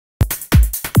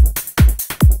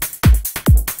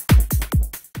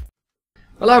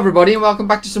Hello everybody and welcome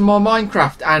back to some more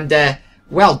Minecraft. And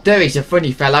well, Dewey's a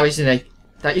funny fellow, isn't he?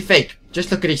 Don't you think?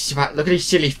 Just look at his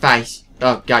silly face.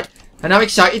 Oh god. And I'm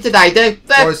excited today, Dew.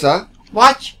 What is that?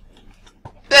 Watch.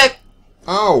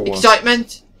 Oh.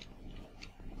 Excitement.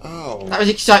 Oh. That was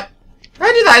excitement.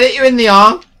 How did that hit you in the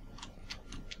arm?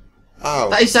 Oh.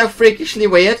 That is so freakishly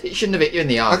weird. It shouldn't have hit you in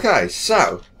the arm. Okay,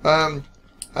 so what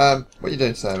are you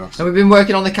doing today, Ross? And we've been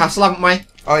working on the castle, haven't we?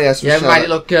 Oh yes, Yeah, we made it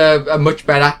look much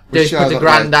better. We'll Dew's put the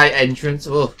grand entrance.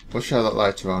 Oh. We'll show that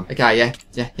later on. Okay,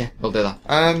 yeah, we'll do that.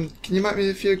 Can you make me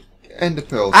a few ender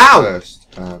pearls Ow! first?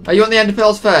 Oh, you want the ender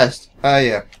pearls first?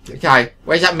 Yeah. Okay,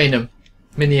 where's that the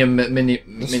minium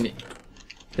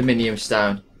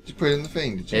stone? Did you put it in the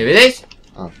thing, did you? Here it is.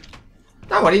 Oh.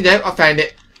 Don't worry, I found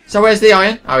it. So where's the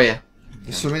iron? Oh, yeah.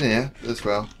 There's some in here as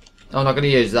well. I'm not going to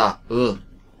use that. Ugh.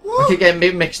 What? I keep getting a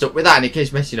bit mixed up with that and it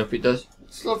keeps messing up, it does.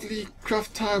 It's a lovely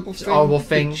craft table thing. Horrible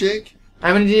thing. Jig.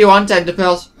 How many do you want, ender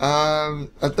pearls?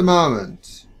 At the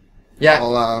moment, Yeah.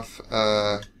 I'll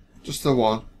have just the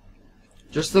one.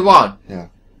 Just the one? Yeah.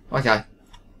 Okay.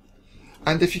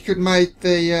 And if you could make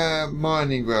the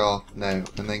mining wheel now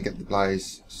and then get the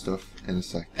blaze stuff in a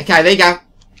sec. Okay, there you go.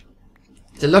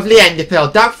 It's a lovely ender pearl.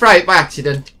 Don't throw it by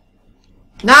accident.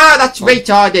 No, that's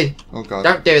retarded. Oh god.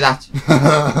 Don't do that.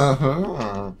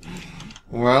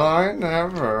 Well, I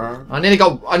never. I nearly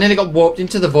got warped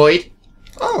into the void.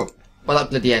 Oh. By that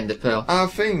bloody ender pearl. Our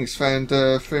things found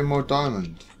 3 more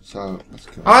diamond. So that's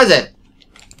cool. Oh, is it?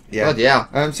 Yeah. Oh,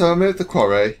 yeah. So I moved the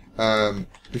quarry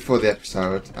before the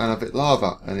episode and I've hit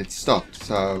lava and it stopped.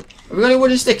 So Have we got any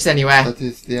wooden sticks anywhere? that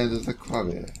is the end of the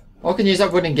quarry. I can use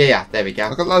that wooden gear. There we go.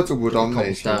 I've got loads of wood on me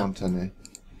if you Cobblestone. want any.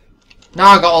 No,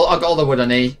 I got all the wood I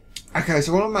need. Okay,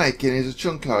 so what I'm making is a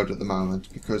chunk load at the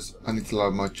moment because I need to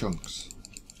load my chunks.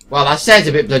 Well, that sounds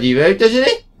a bit bloody rude, doesn't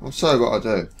it? I'll show you what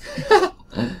I do.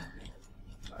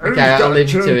 Okay, I'll leave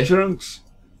him to it. Chunks.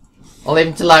 I'll leave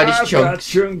him to load his I've got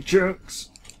chunks. chunks.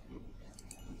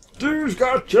 Dude's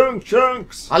got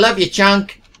chunks. I love you,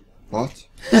 chunk. What?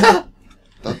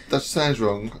 that sounds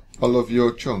wrong. I love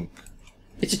your chunk.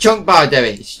 It's a chunk bar, Dewey.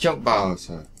 It's a chunk bar. Oh,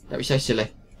 sorry. Don't be so silly.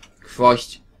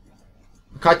 Christ.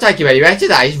 I can't take you anywhere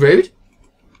today. He's rude.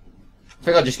 I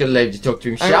think I'm just going to leave him to talk to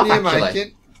himself, How many are you actually.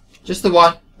 making? Just the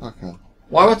one. Okay.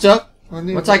 Why, what's up? I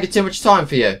need. What's taking too much time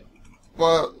for you?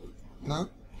 Well, no.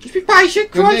 Just be patient,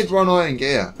 I Christ. need one iron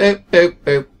gear. Boop, boop,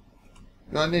 boop.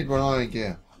 I need one iron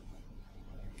gear.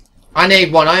 I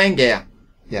need one iron gear.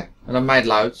 Yeah. And I've made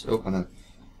loads. Oh. I know.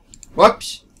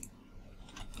 Whoops.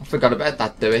 I forgot about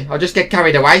that, Dewey. I just get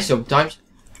carried away sometimes.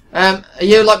 Are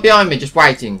you like behind me just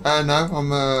waiting? No,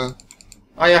 I'm Are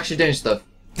you actually doing stuff?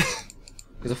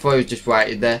 Because I thought you was just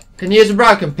waiting there. Can you use a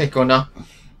broken pick or not?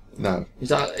 no. Is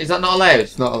that not allowed?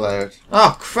 It's not allowed.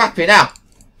 Oh, crappy now.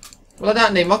 Well, I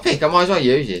don't need my pick. I might as well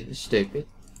use it. It's stupid.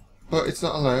 But it's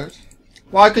not allowed.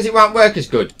 Why? Because it won't work as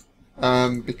good.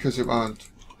 Because it won't.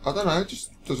 I don't know. It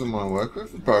just doesn't want to work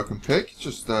with a broken pick. It's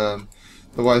just the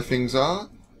way things are.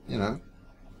 You know.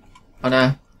 I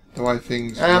know. The way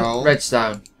things roll.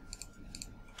 Redstone.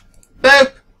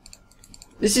 Boop!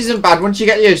 This isn't bad once you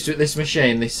get used to it, this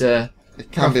machine, this It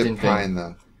can be a crafting pain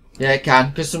though. Yeah, it can,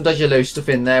 because sometimes you lose stuff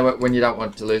in there when you don't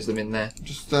want to lose them in there.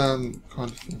 Just kind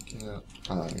of thinking. Oh,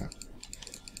 there we go.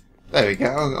 There we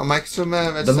go. I'll make some.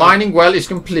 The redstone. mining well is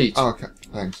complete. Oh, okay.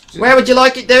 Thanks. Where would you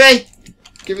like it, Dewey?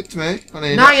 Give it to me. I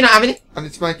need No, it. you're not having it. I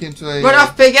need to make it into a. Run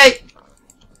off, Piggy!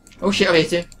 Oh shit, I've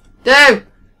hit him. Dew!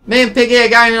 Me and Piggy are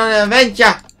going on an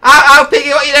adventure. Ow, Piggy,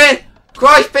 what are you doing?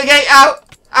 Christ, Piggy, ow!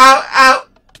 Ow!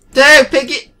 Dew,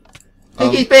 Piggy!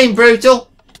 Piggy's being brutal.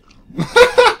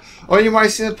 Oh, you're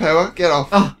wasting the power. Get off.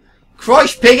 Oh,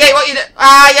 Christ, Piggy, what are you doing?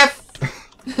 Ah,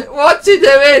 you... What's he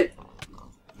doing?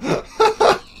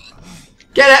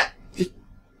 Get it!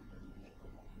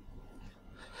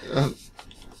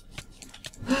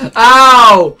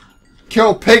 Ow!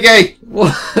 Kill Piggy!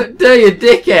 What? Do you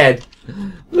dickhead?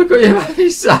 Look what you made me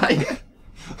say.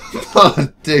 Oh,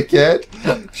 dickhead.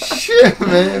 Shit,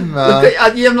 man. Look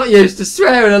at, I'm not used to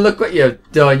swearing, and look what you've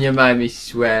done. You made me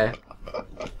swear.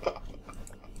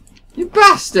 You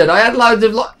bastard! I had loads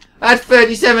of I had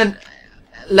 37,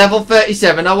 level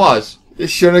 37. I was. You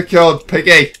should have killed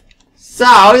Piggy. So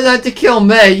he had to kill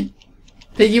me.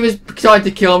 Piggy was trying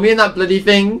to kill me in that bloody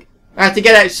thing. I had to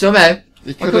get out somehow.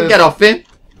 I couldn't get off him.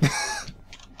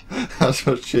 That's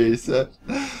what she said.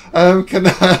 Can I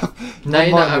have No,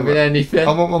 you're not having anything.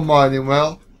 I want my mining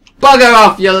well. Bugger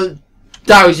off, you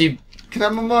dozy. Can I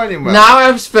have my mining well? Now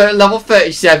I was level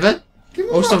 37 Give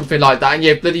me or my- something like that, and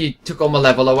you bloody took all my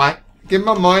level away. Give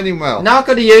my mining well. Now I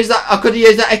could have used that. I could have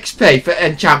used that XP for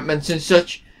enchantments and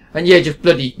such, and you just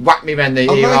bloody whacked me round the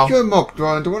I'll ear make hole. you a mock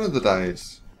grinder one of the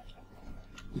days.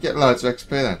 You get loads of XP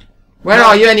then. Where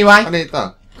are you anyway? I need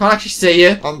that. Can't actually see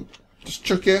you. I'm just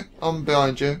chuck you. I'm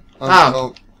behind you.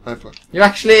 You're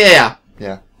actually here.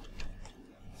 Yeah.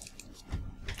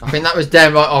 I think that was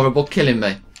downright horrible, killing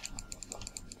me.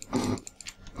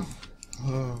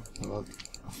 Oh, God.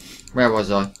 Where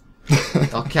was I?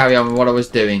 I'll carry on with what I was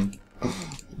doing.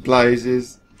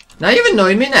 Blazes. Now you've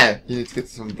annoyed me now. You need to get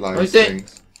some blaze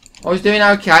things. I was doing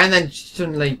okay and then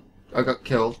suddenly I got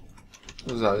killed.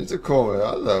 What was that? You need to call me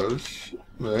out though.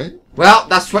 Me? Well,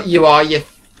 that's what you are, you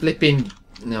flipping...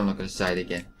 No, I'm not going to say it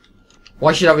again.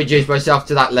 Why should I reduce myself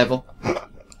to that level?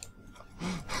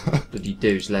 Bloody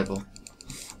dude's level.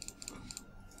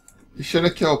 You should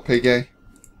have killed Piggy.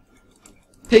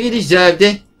 Piggy deserved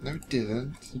it. No, he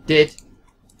didn't. He did.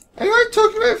 Anyway,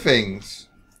 talking about things.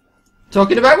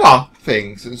 Talking about what?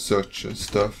 Things and such and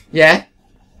stuff. Yeah.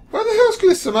 Where the hell's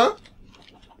Glissimo?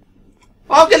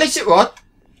 Oh, Galissa, what?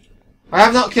 I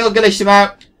have not killed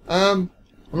Galissimo. I'm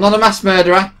not a mass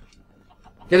murderer.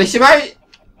 Galissimo,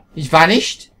 he's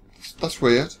vanished. That's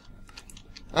weird.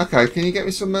 Okay, can you get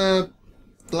me some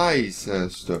blaze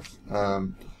stuff?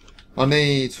 I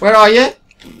need... Where are you?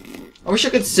 I wish I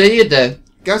could see you though.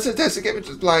 Go to the desert, get me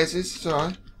to the blazes, it's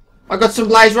alright. I got some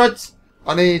blaze rods.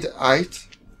 I need 8.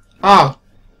 Oh,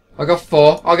 I got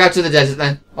 4. I'll go to the desert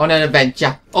then, on an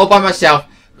adventure. All by myself,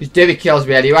 because Dewey kills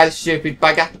me anyway, the stupid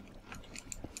bugger.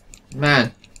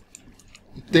 Man.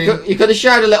 You could have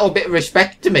showed a little bit of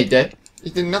respect to me, dude.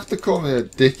 You didn't have to call me a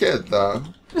dickhead, though.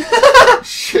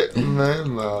 Shit,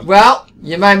 man. Well,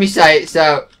 you made me say it,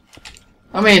 so...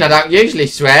 I mean, I don't usually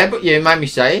swear, but you made me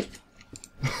say it.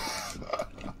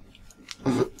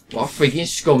 What a freaking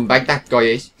scumbag that guy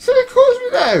is. So he calls me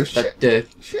now. That Shit. dude.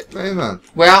 Shit, man.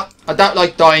 Well, I don't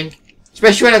like dying.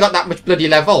 Especially when I got that much bloody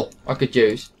level I could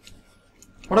use.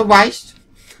 What a waste.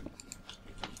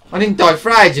 I didn't die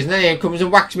for ages and then he comes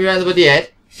and whacks me around the bloody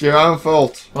head. It's your own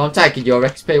fault. Well, I'm taking your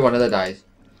XP one of the days.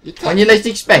 When you least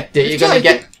expect it, you're going to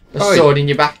get a sword in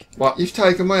your back. What? You've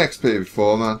taken my XP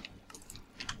before, man.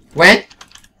 When?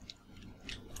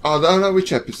 I don't know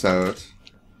which episode.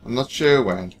 I'm not sure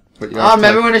when. But I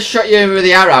remember when I shot you with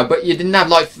the arrow, but you didn't have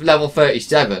like level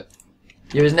 37.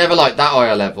 You was never like that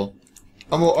higher level.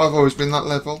 I've always been that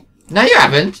level. No, you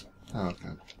haven't. Oh, okay.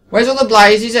 Where's all the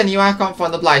blazes anyway? I can't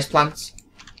find the blaze plants.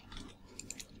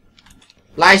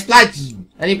 Blaze plants?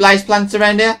 Any blaze plants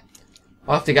around here?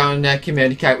 I'll have to go and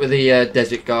communicate with the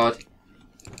desert guard.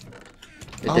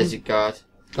 The desert guard.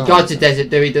 Guards the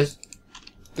desert, do he does?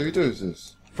 Do he do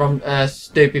this? From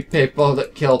stupid people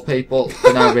that kill people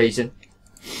for no reason.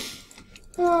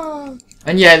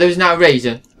 And yeah, there was no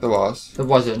reason. There was. There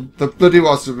wasn't. There bloody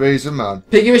was a reason, man.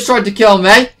 Piggy was trying to kill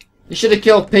me. You should have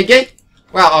killed Piggy.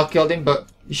 Well, I killed him, but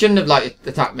you shouldn't have like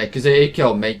attacked me because he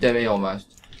killed me, didn't he? Almost.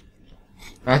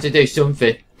 I had to do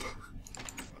something.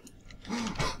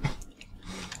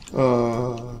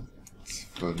 Oh, it's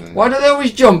funny. Why do they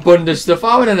always jump under stuff?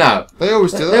 I want to know. They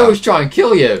always do that. They always try and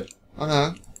kill you. I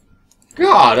know.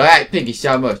 God, I hate Piggy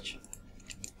so much.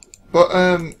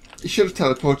 But you should have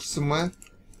teleported somewhere.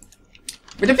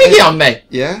 With a Piggy on me?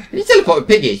 Yeah. You teleport with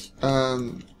Piggies? I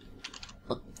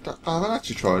haven't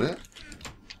actually tried it.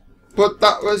 But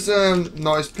that was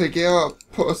nice, Piggy. I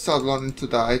put a saddle on him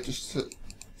today just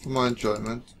for my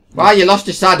enjoyment. Well, you lost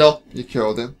your saddle. You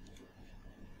killed him.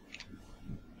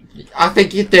 I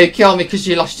think you do kill me because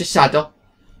you lost your saddle.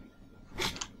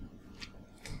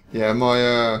 Yeah,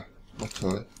 my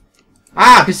toy.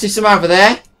 Ah, I can see some over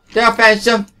there. There, I found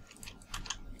some.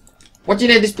 What do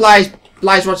you need this blaze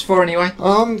rods for anyway?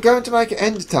 I'm going to make an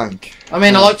ender tank. I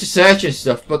mean, I like to search and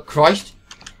stuff, but Christ.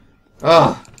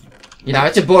 Oh. You know,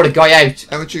 it's a bore a guy out.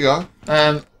 How much you got?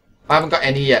 I haven't got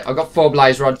any yet. I've got 4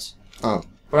 blaze rods. Oh.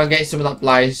 But I'm getting some of that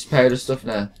blaze powder stuff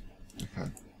now.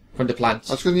 Okay. From the plants.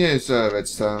 I was going to use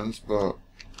redstones, but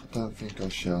I don't think I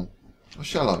shall. Or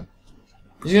shall I?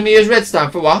 You're going to use redstone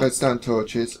for what? Redstone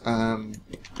torches. I'm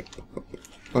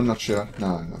not sure.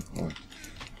 No. Right.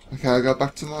 Okay, I'll go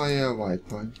back to my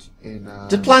waypoint in...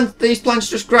 These plants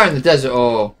just grow in the desert,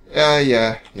 or...?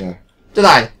 Yeah. Do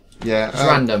they? Yeah. It's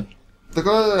random. They've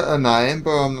got a name,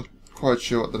 but I'm not quite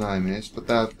sure what the name is. But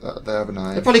they have a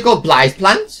name. They're probably called blaze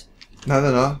plants. No,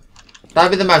 they're not.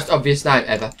 That'd be the most obvious name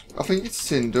ever. I think it's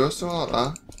cinder or something like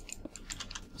that.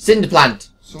 Cinder plant.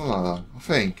 Something like that. I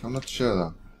think. I'm not sure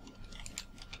though.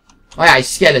 Oh yeah,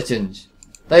 skeletons.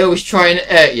 They always try and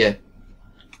hurt you.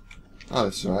 Oh,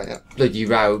 that's right, yeah. Bloody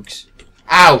rogues.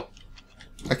 Ow!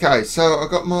 Okay, so I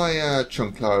got my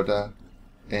chunk loader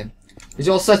in. Is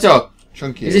it all set up?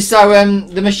 Chunky. Is this so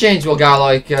the machines will go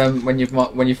like when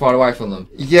you're far away from them?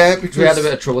 Yeah, because we had a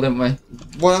bit of trouble, didn't we?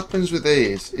 What happens with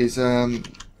these is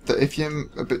that if you're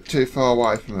a bit too far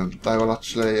away from them, they will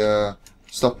actually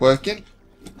stop working.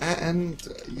 And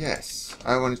yes,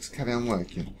 I wanted to carry on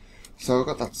working. So I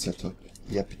got that set up.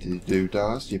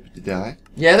 Yippity-doo-dahs, yippity-day.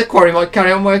 Yeah, the quarry might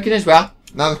carry on working as well.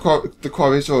 Now the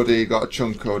quarry's already got a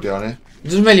chunk already on it. It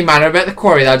doesn't really matter about the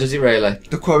quarry though, does it really?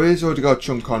 The quarry's already got a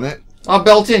chunk on it. Oh,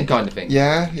 built in kind of thing?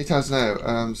 Yeah, it has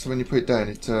now. So when you put it down,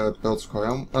 it builds a quarry.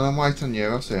 And I'm waiting on you,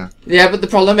 I'll see you. Yeah, but the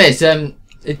problem is,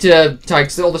 it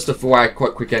takes all the stuff away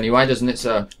quite quick anyway, doesn't it?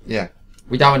 So yeah,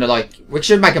 we don't want to like. We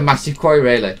should make a massive quarry,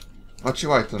 really. I'll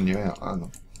actually wait on you. I don't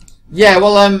know. Yeah,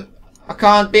 well, I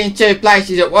can't be in two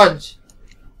places at once.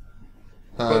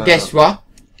 But guess what?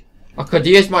 I could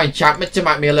use my enchantment to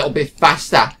make me a little bit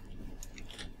faster.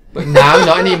 But no,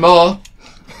 not anymore.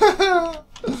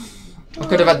 I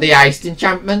could have had the haste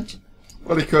enchantment.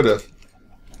 Well, he could have,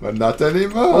 but not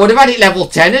anymore. I would have had it level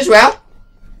 10 as well.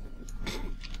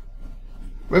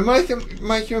 We're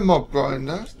making a mob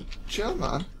grinder. Chill,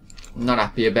 man. Not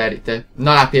happy about it though.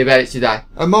 Not happy about it today.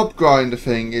 A mob grinder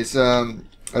thing is a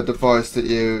device that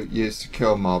you use to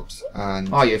kill mobs. And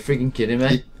Oh, you're freaking kidding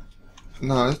me.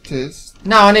 no, it is.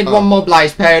 No, I need one more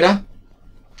blaze powder.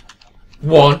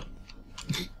 One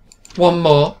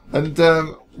more. And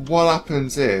what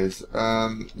happens is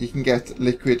you can get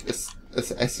liquid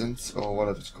essence or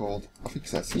whatever it's called. I think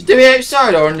it's essence. Do it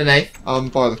outside or underneath? I'm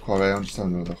by the quarry. I'm just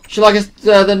having a look. Shall I get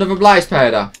another blaze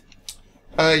powder?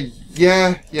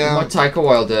 Yeah. It might take a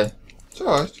while though. It's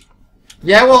alright.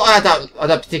 Yeah, well, I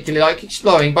don't particularly like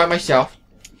exploring by myself.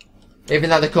 Even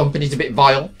though the company's a bit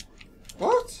vile.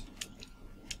 What?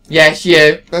 Yes,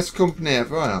 you. Best company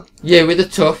ever, I know. You with the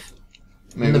tuff.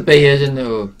 Me And the with- beard and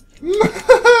the...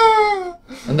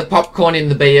 and the popcorn in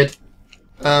the beard.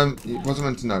 It wasn't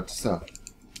meant to notice that.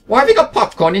 Why have you got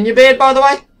popcorn in your beard, by the way?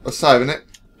 I was saving it.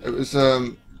 It was,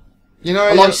 you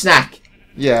know... A light snack.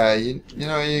 Yeah, you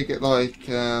know you get like,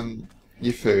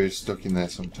 your food stuck in there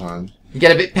sometimes. You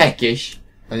get a bit peckish.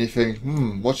 And you think,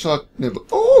 what shall I nibble?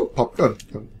 Oh, popcorn.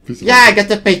 Yeah, I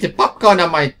get a bit of popcorn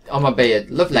on my beard.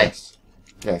 Lovely.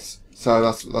 Yes. So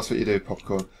that's what you do,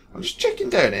 popcorn. I'm just checking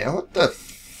down here. What the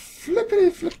flippity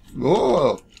flip?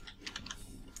 Oh.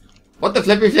 What the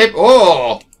flippy flip?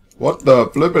 Oh! What the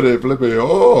flippity flippy?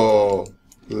 Oh.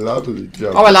 Lovely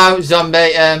job. Oh, hello,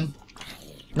 zombie.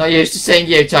 Not used to seeing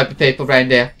you type of people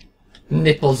round here.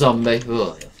 Nipple zombie.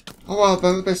 Ugh. Oh well,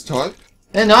 they're the best type.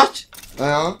 They're not. They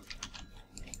are.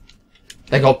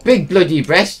 They got big bloody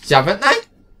breasts, haven't they?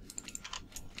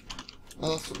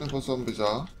 Oh, that's what nipple zombies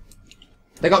are.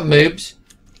 They got moobs.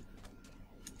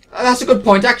 That's a good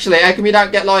point, actually. How come you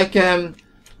don't get, like, a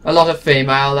lot of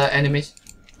female enemies?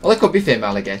 Well, they could be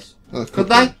female, I guess. Oh, Could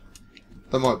they?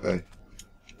 They might be.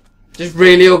 Just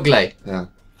really ugly. Yeah.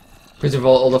 Because of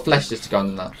all the flesh that's gone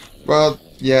and that. Well,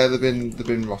 yeah, they've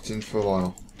been rotting for a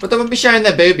while. But they wouldn't be showing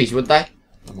their boobies, would they?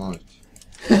 They might.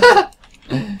 I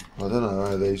don't know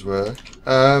how these work.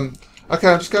 Okay,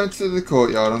 I'm just going to the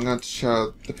courtyard. I'm going to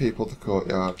show the people the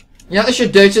courtyard. You know what they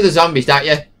should do to the zombies, don't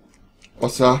you?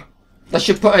 What's that? They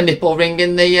should put a nipple ring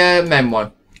in the men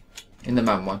one. In the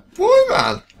man one. Why,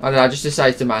 man? I don't know, just to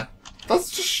say to man. That's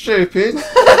just stupid.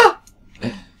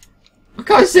 I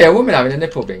can't see a woman having a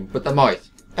nipple ring, but they might.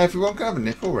 Everyone can have a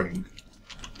nipple ring.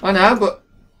 I know, but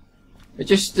it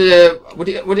just would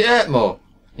it hurt more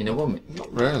in a woman?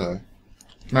 Not really.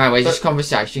 Man, where's this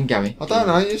conversation going? I don't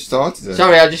know. You started it.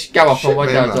 Sorry, I'll just go off on Shit what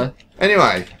me, I man. was.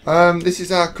 Anyway, this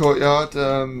is our courtyard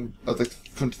at the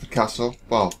front of the castle.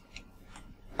 Well,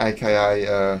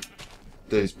 AKA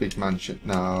Dude's big mansion.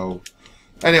 No.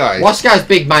 Anyway. Wasco's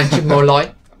big mansion, more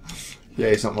like. Yeah,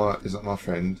 he's not my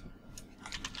friend.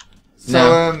 So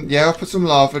No. yeah, I put some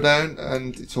lava down,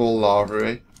 and it's all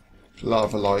lava-y.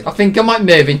 Lava-like. I think I might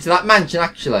move into that mansion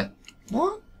actually,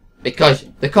 What? because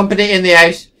the company in the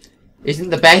house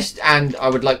isn't the best, and I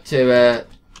would like to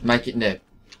make it new.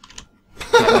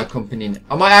 Make my company new.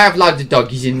 I might have loads of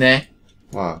doggies in there.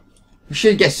 Wow. We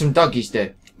should get some doggies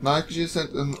too. No, because you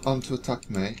sent them on to attack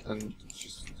me, and it's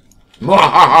just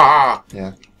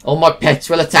yeah, All my pets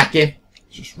will attack him.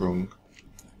 it's just wrong.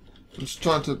 I'm just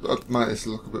trying to make this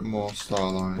look a bit more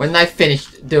stylized. When they've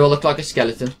finished, do I look like a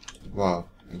skeleton? Wow,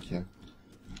 thank you.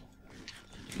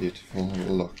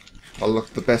 Beautiful. I'll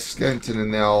look the best skeleton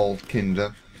in the whole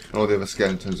kingdom, and all the other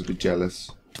skeletons will be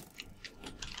jealous.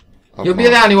 of You'll be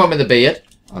mine. the only one with a beard.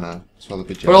 I know. That's why they'll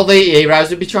be jealous. But all the heroes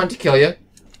will be trying to kill you.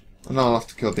 And I'll have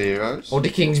to kill the heroes. Or the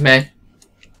king's men.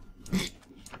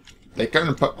 They're going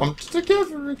to put them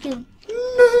together again.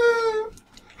 No!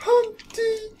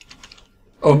 Humpty!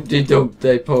 Humpty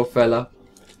Dumpty, poor fella.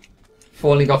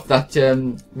 Falling off that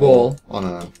wall. I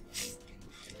know.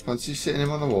 Fancy sitting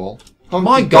him on the wall.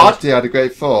 My God. He had a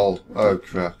great fall. Oh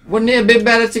crap. Wouldn't it have been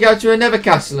better to go to a nether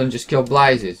castle and just kill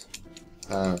blazes?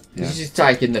 Yeah. This is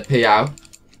taking the PO.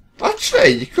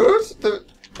 Actually, you could.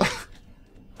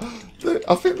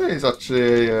 I think there's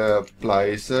actually a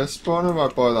blaze spawner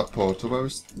right by that portal. Where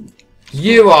was...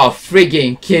 You are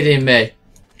frigging kidding me.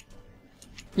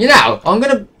 You know, I'm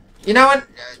gonna... You know what?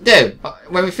 Do,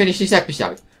 when we finish this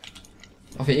episode,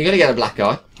 I think you're gonna get a black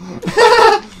eye.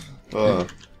 Oh,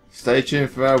 stay tuned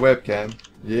for our webcam.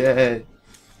 Yay.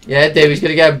 Yeah, dude, he's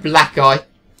gonna get a black eye.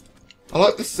 I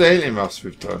like the ceiling maps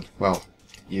we've done. Well,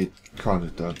 you kind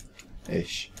of done.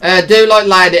 Ish. Do like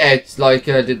laid it out, like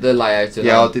did the layout.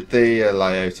 Yeah, I did the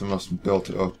layout and must have built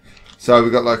it up. So we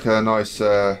got like a nice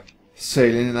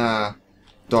ceiling in our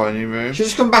dining room. Should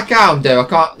just come back home, dude. I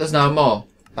can't. There's no more.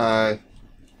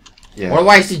 Yeah. What a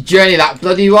wasted journey that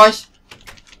bloody was.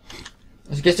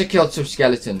 I guess I killed some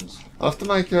skeletons. I'll have to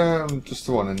make just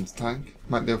the one in the tank.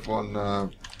 Make the other one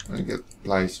and get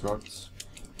blaze rods.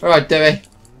 Alright, Dewey.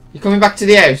 You coming back to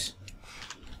the house?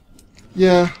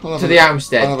 Yeah, I'll have To the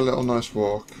homestead. I'll have a little nice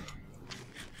walk.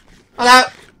 Hello.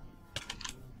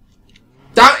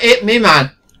 Don't hit me,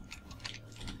 man.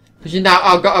 Because you know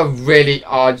I've got a really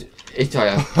hard hit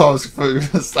on you. I was going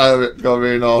to say it got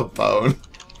me an old bone.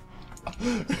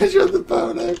 Did you have the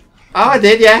bone out? Oh, I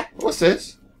did, yeah. What's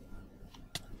this?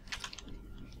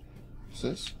 What's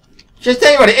this? Just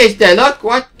tell you what it is there, look.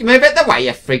 What? You move out the way,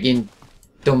 you friggin'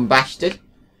 dumb bastard.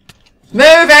 Move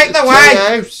out the way!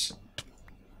 House.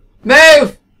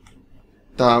 Move!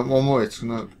 Damn, one more, it's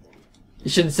gonna... You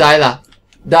shouldn't say that.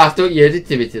 No, I thought you did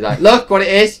to me today. Look what it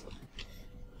is.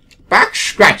 Back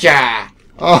scratcher!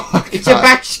 Oh, okay. It's a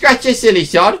back scratcher, silly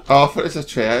sod. Oh, I thought it's a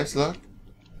treehouse, look.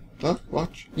 Look,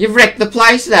 watch. You've wrecked the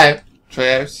place now.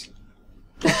 Treehouse.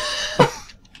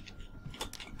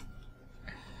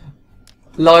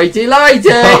 Lighty, lighty!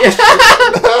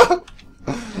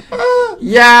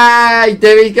 Yay!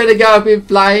 Dewey's gonna go up in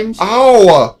flames.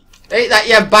 Ow! Eat that,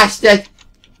 you bastard!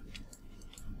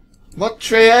 What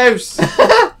treehouse?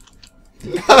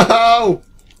 No!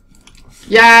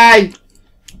 Yay!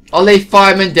 I'll leave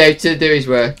Fireman Dew to do his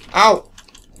work. Ow!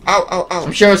 Ow, ow, ow.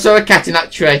 I'm sure I saw a cat in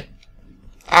that tree.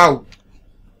 Ow!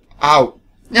 Ow!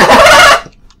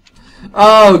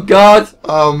 Oh God!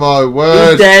 Oh my He's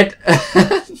word! dead.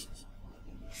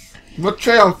 My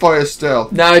tree on fire still.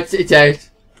 No, it's out.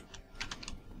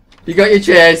 You got your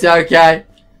chairs, okay?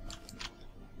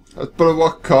 But at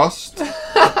what cost?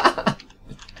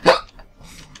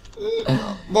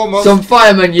 Mama. Some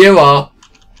fireman you are.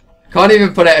 Can't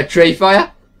even put out a tree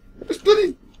fire. It's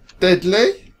bloody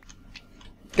deadly.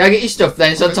 Go get your stuff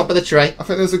then, it's on top of the tree. I think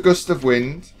there's a gust of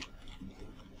wind.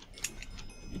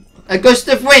 A gust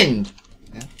of wind?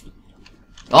 Yeah.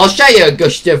 I'll show you a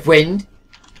gust of wind.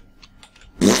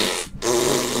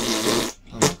 Oh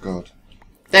my god.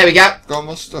 There we go. Got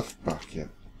my stuff back yet.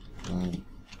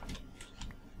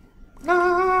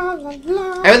 La, la,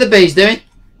 la. How are the bees doing?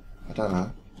 I don't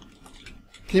know.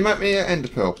 Can you make me an ender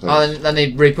pearl, please? Oh, they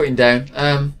need re-putting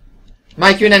down.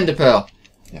 Make you an ender pearl.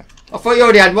 Yeah. I thought you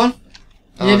already had one.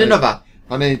 You need another.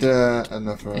 I need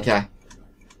another. Okay.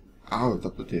 Oh, the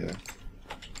bloody hell.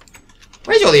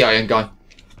 Where's all the iron gone?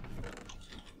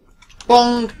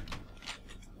 Bong!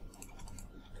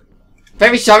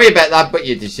 Very sorry about that, but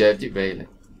you deserved it, really.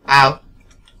 Ow.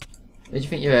 Where do you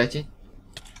think you're hurting?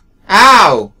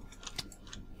 Ow!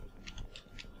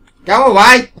 Go away!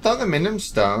 I thought the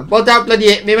minimum's down. Well, don't bloody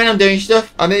hit me when I'm doing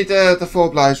stuff. I need the 4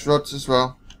 blaze rods as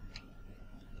well.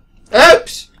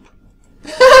 Oops!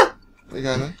 There you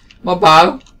go then. My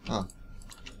bow. Oh.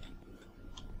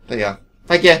 There you go.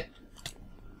 Thank you.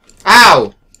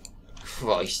 Ow!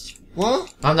 Christ.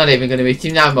 What? I'm not even going to hit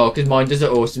him no more because mine does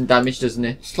awesome damage, doesn't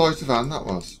it? Sleight of hand that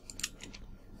was.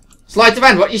 Sleight of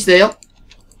hand, what you steal?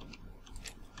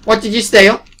 What did you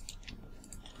steal?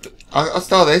 I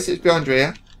stole this, it's behind your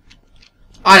ear.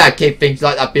 I don't keep things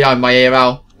like that behind my ear,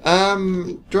 Al. Do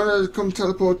you want to come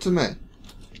teleport to me?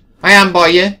 I am by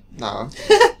you. No.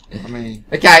 I mean...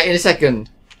 Okay, in a second.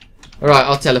 Alright,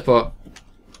 I'll teleport.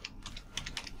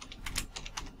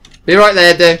 Be right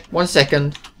there, dude. 1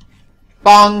 second.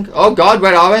 Bong! Oh god,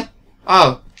 where are we?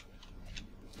 Oh.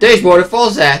 There's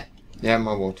waterfalls there. Yeah,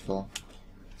 my waterfall.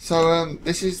 So,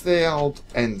 this is the old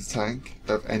end tank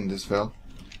of Endersville.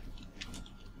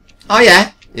 Oh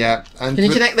yeah? Yeah, and... Can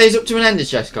you connect these up to an ender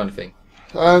chest kind of thing?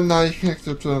 no, you connect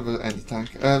it up to another ender tank.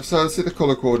 So, see the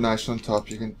colour coordination on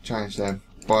top, you can change them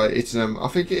by hitting them. I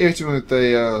think you hit them with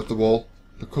the wall,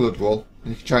 the coloured wall,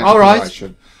 and you can change the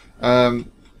coordination.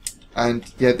 And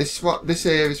yeah, this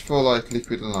here is for like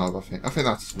liquid and lava. I think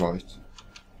that's right.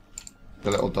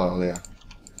 The little dial here.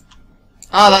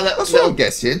 Oh, That's what I'm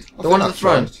guessing. The one at the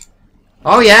front.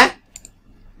 Oh yeah.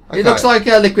 Okay. It looks like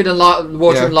liquid and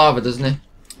water and lava, doesn't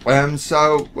it?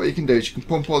 So what you can do is you can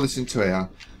pump all this into here.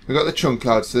 We've got the chunk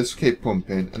load, so this will keep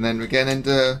pumping, and then we're getting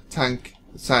into tank,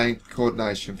 the same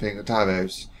coordination thing at our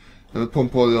house. And we'll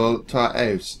pump all the oil to our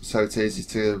house, so it's easy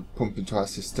to pump into our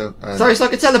system. So it's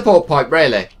like a teleport pipe,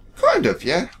 really? Kind of,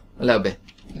 yeah. A little bit.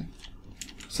 Yeah.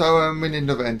 So we need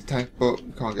another ender tank, but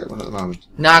we can't get one at the moment.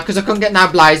 No, because I couldn't get no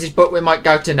blazes, but we might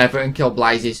go to Nether and kill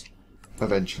blazes.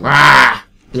 Eventually. Ah,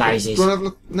 blazes. Do you want to have a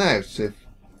look now, see if...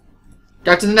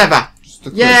 Go to the Nether. Just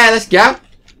Yeah, let's go.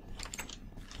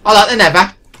 I like the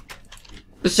Nether.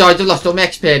 Besides, I've lost all my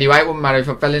XP anyway. It wouldn't matter if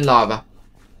I fell in lava.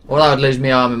 Or I would lose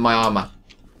my arm and my armour.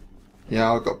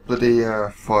 Yeah, I've got bloody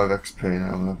 5 XP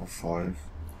now. I'm level 5.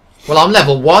 Well, I'm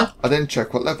level 1. I didn't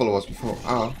check what level I was before.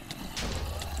 Oh.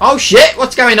 Oh shit!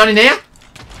 What's going on in here?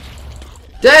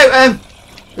 Dude,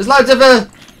 there's loads of there's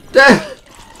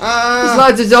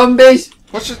loads of zombies.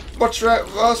 Watch out,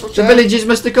 Ross, watch The out. villagers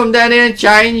must have come down here and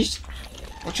changed.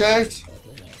 Watch out.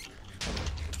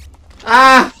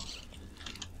 Ah!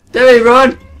 Do we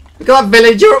run? Look at that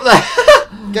villager up there.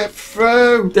 Get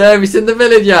through. Dude, we seen the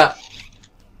villager.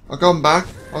 I've gone back.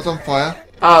 I was on fire.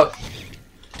 Oh.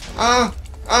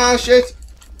 Shit.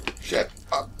 Shit.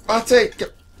 Matty.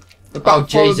 Oh,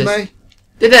 Jesus. Me.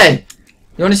 Did he?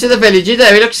 You want to see the villager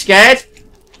there? He looks scared.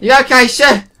 You okay,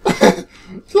 sir?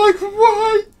 It's like,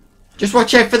 why? Just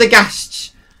watch out for the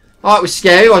ghasts. Oh, it was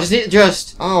scary, wasn't it?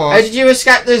 Just. Oh, How did you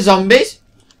escape the zombies?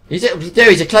 He's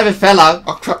a clever fellow.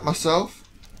 I crap myself.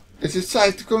 Is it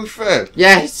safe to come through?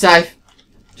 Yeah, it's safe.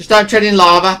 Just don't tread in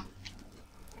lava.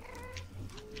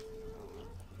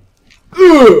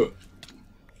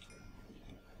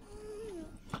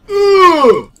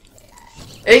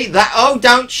 Eat that. Oh,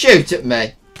 don't shoot at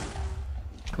me.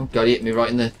 Oh God, he hit me right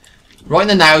in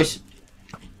the nose.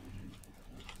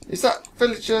 Is that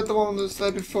villager the one that was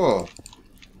there before?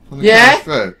 Yeah.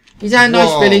 Through? He's our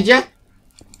nice villager.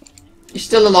 He's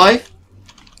still alive.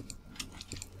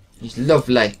 He's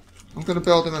lovely. I'm going to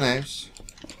build him an house.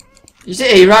 He's a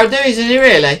hero, though, isn't he,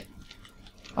 really?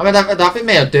 I mean, I don't think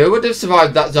me or do would have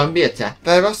survived that zombie attack.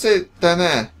 There, I see it down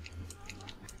there.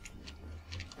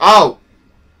 Oh.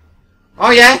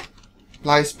 Oh, yeah?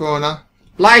 Blaze spawner.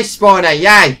 Blaze spawner,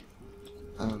 yay.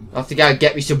 I'll I'll have to go and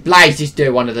get me some blazes,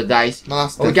 do one of the days. My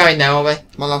last Are we death, going now, are we?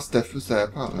 my last death was there, Are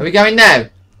apparently. we going now?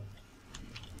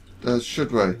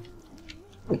 Should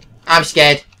we? I'm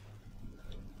scared.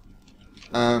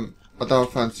 I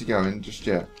don't fancy going just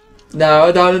yet. No,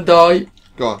 I don't want to die.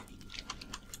 Go on.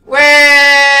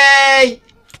 Way!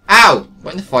 Ow!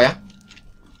 What in the fire?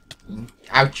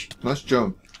 Ouch. Nice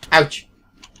jump. Ouch.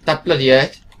 That bloody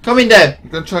hurt. Come in there. I'm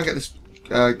going to try and get this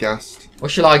gassed. Or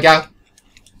shall I go?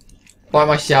 By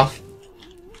myself.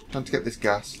 Trying to get this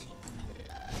gassed.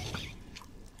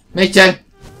 Me too.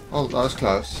 Oh, that was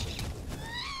close.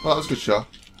 Well, that was a good shot.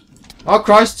 Oh,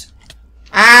 Christ.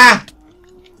 Ah!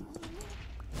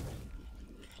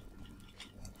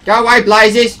 Go away,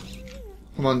 blazes.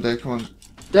 Come on, dude, come on.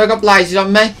 Do I got blazes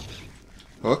on me?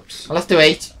 Oops. I'll have to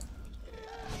eat.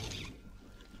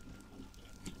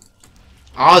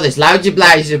 Oh, there's loads of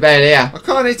blazes about here. I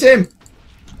can't hit him.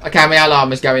 Okay, my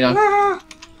alarm is going on. Ah.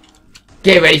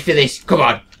 Get ready for this. Come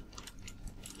on.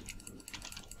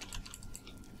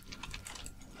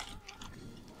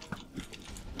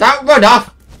 Don't run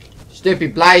off.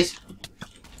 Stupid blaze.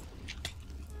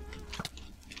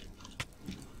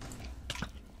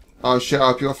 Oh shit, I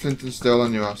hope you got flint and steel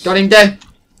on your ass. Got him down.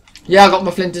 Yeah, I got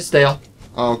my flint and steel.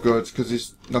 Oh good, because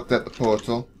he's knocked out the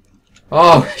portal.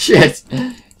 Oh, shit.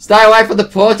 Stay away from the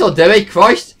portal, do we?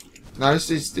 Christ. No,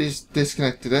 he's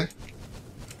disconnected it.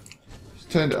 He's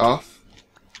turned it off.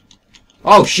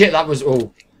 Oh, shit, that was...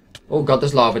 Oh. Oh, God,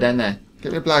 there's lava down there.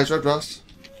 Get me a blaze rod, Ross.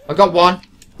 I got one.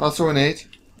 That's all we need.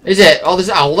 Is it? Oh, there's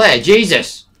an owl there.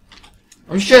 Jesus.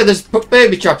 I'm sure there's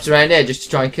booby traps around here just to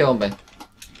try and kill me.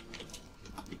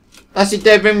 That's it,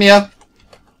 dude. Bring me up.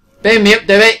 Bring me up,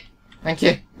 do it. Thank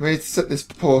you. We need to set this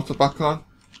portal back on.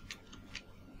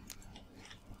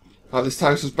 Like this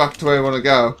takes us back to where we want to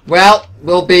go. Well,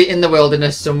 we'll be in the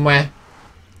wilderness somewhere.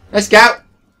 Let's go.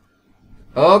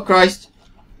 Oh, Christ.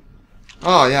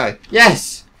 Oh, yay.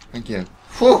 Yes. Thank you.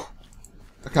 Whew.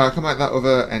 Okay, I can make that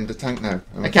other ender tank now.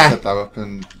 And we Okay. can set that up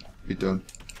and be done.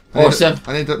 Awesome.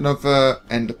 I need another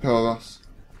ender pearl, Ross.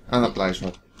 And that blaze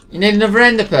rod. You need another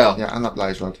ender pearl? Yeah, and that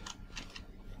blaze rod.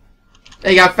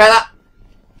 There you go, fella.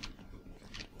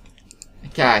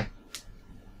 Okay.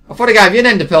 I thought I gave you an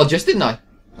ender pearl just, didn't I?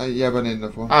 Yeah, but I need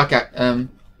another one. Okay,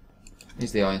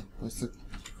 here's the iron. Where's the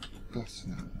glass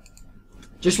now?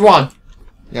 Just one.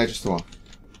 Yeah, just the one.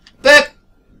 Boop!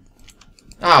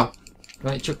 Oh.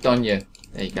 Well, it chucked on you.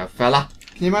 There you go, fella.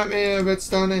 Can you make me a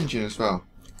redstone engine as well?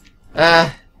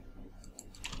 Yeah,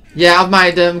 I've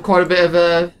made quite a bit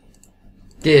of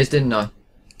gears, didn't I?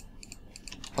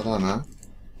 I don't know.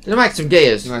 Did I make some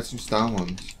gears? You made some stone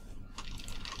ones.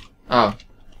 Oh.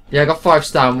 Yeah, I got 5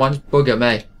 stone ones. Bugger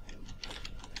me.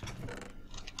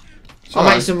 I'll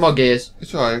make some more gears.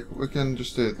 It's alright, we can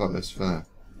just do it like this for now.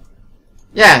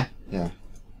 Yeah. Yeah.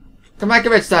 Can make a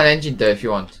redstone engine do if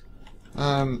you want.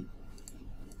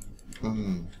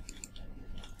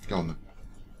 Go on then.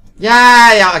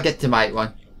 Yeah, I get to make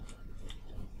one.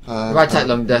 It might take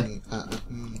longer.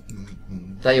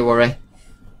 Don't you worry.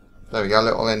 There we go,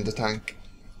 little ender tank.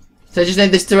 So you just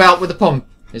need this to help with the pump,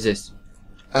 is this?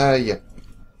 Yeah.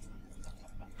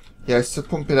 Yeah, it's to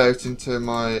pump it out into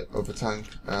my other tank.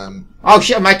 Oh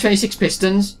shit, I made 26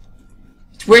 pistons.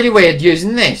 It's really weird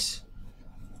using this.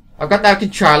 I've got no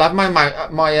control over my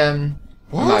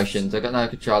emotions. I've got no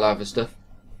control over stuff.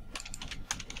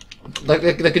 Like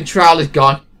the control is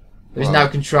gone. There's no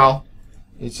control.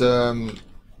 It's lost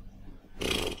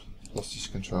his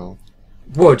control.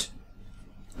 Wood.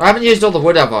 I haven't used all the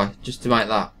wood, have I? Just to make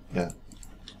that. Yeah.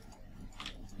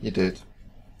 You did.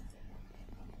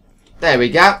 There we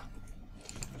go.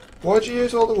 Why'd you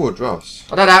use all the wood, Ross?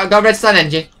 I don't know. I've got a redstone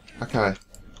engine. Okay.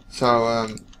 So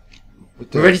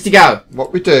We're ready to go.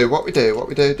 What we do.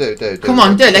 Come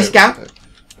on, let's go.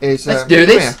 Is, let's do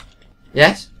this.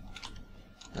 Yes.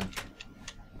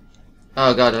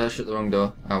 Oh god, I shut the wrong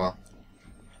door. Oh well.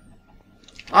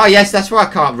 Oh yes, that's why I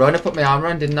can't run. I put my armor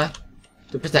on, didn't I?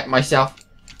 To protect myself.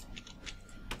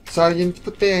 So you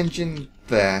put the engine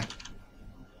there.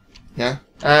 Yeah?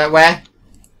 Where?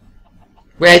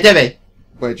 Where, Debbie?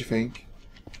 Where do you think?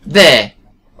 There.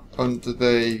 Under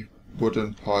the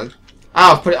wooden pipe.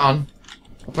 Oh, I'll put it on.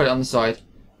 I'll put it on the side.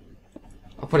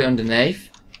 I'll put it underneath.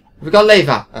 Have we got a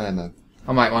lever? No.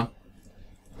 I'll make one.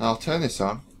 I'll turn this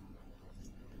on.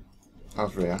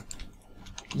 Over here.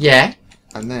 Yeah.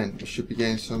 And then we should be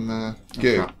getting some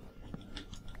goo. Okay.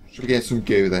 Should be getting some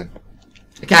goo then.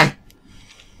 Okay.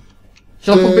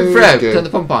 Shall I pump it through? Turn the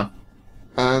pump on.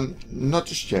 Not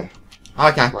just yet.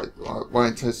 Okay. Wait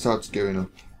until it starts gooing up.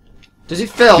 Does it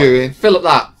fill? Gooing. Fill up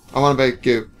that. I want to be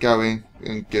goo, going,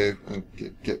 and goo, and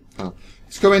goo. Oh.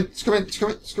 It's coming.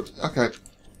 Okay.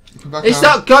 Come back It's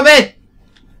out. not coming!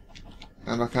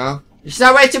 Come back out. It's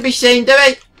nowhere to be seen,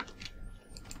 Dewey.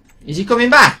 Is he coming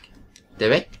back?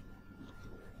 Dewey?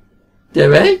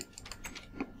 Dewey?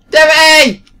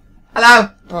 Dewey! Hello?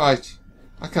 Alright.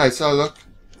 Okay, so look.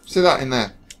 See that in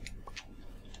there?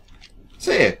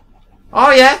 See it?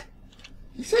 Oh yeah?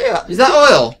 You see that? Is that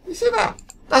oil? You see that?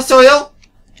 That's oil?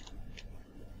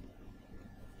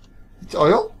 It's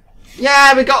oil?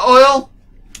 Yeah, we got oil.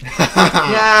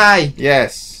 Yay!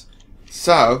 Yes.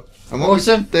 So, and what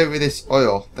Awesome. we do with this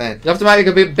oil then You have to make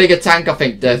a bit bigger tank, I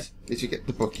think, Dev. is you get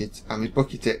the bucket and we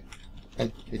bucket it,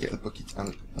 and you get the bucket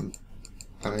and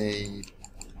we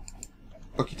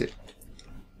bucket it.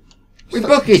 We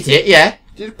bucket it, yeah.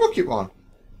 Did you bucket one?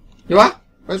 You what?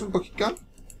 Where's my bucket gone?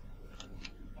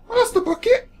 Oh, that's the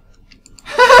bucket.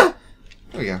 There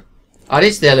we go. I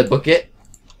did steal a bucket.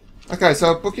 Okay,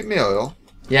 so bucket me oil,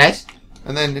 Yes.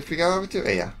 and then if we go over to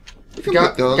here, you can Go,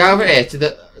 put the oil. go over here to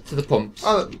the pumps.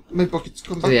 Oh, my bucket's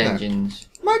come To back the now. engines.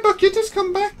 My bucket has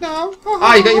come back now.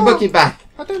 Oh, you got your bucket back.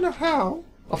 I don't know how.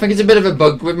 I think it's a bit of a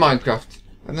bug with Minecraft.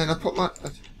 And then I put my...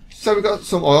 So we got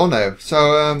some oil now.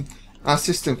 So our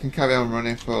system can carry on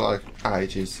running for like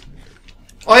ages.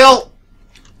 Oil!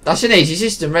 That's an easy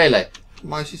system, really.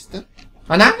 My system?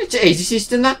 I know, it's an easy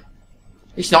system, that.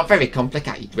 It's not very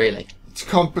complicated, really. It's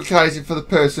complicated for the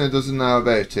person who doesn't know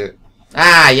about it.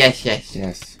 Ah, yes.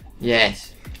 Yes.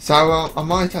 Yes. So I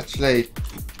might actually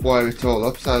wire it all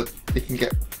up so it can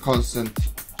get constant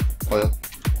oil.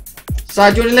 So,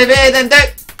 do you want to live here then,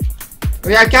 Duke? Are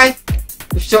we okay?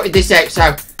 We've sorted this out,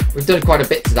 so we've done quite a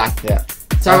bit today. Yeah.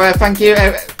 So, thank you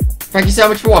so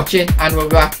much for watching, and we'll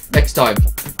be back next time.